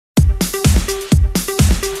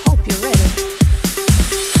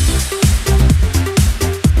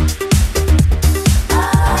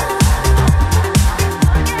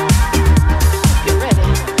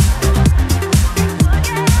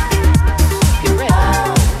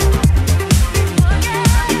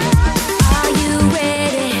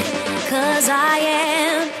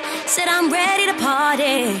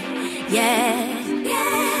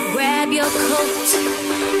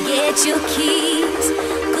your keys,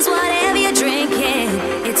 'cause whatever you're drinking,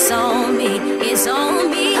 it's on me, it's on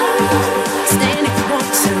me. Stand if you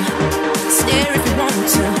want to, stare if you want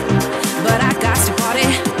to, but I got to party,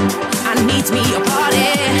 I need me a party.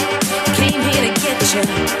 Came here to get you,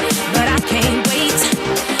 but I can't wait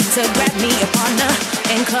to grab me a partner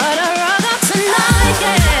and cut a rug up tonight,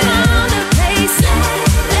 yeah. Found a place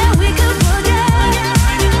that we could forget.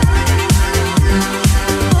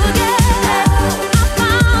 I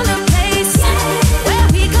found a place where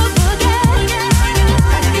we could forget.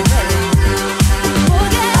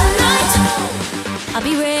 Forget a night. I'll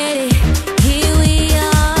be ready. Here we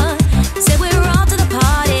are. Said we're all to the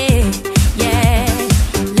party. Yeah.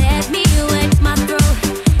 Let me wet my throat.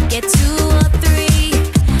 Get 2 or 3.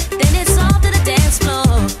 Then it's off to the dance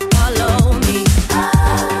floor. Follow me.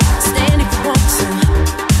 Stand if you want to.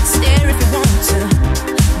 Stare if you want to.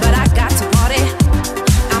 But I got to party.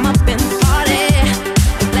 I'm up in the party.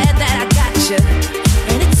 I'm glad that I got you.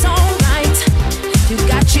 And it's alright. You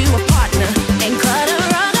got you a partner. And cut a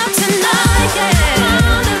rug up tonight, yeah.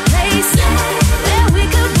 Found a place where we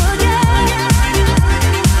could forget.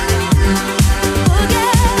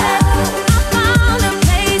 I found a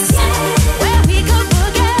place where we could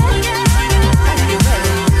forget.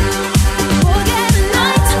 Forget a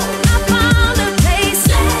night. I found a place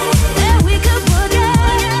where we could forget.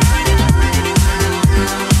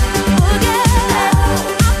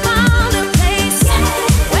 I found a place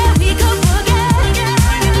where we could forget.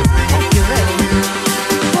 Hope you're ready.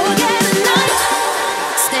 Forget a night.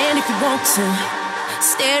 Stand if you want to,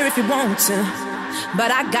 stare if you want to, but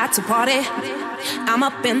I got to party. I'm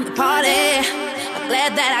up in the party. I'm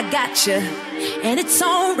glad that I got you, and it's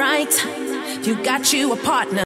alright. You got you a partner.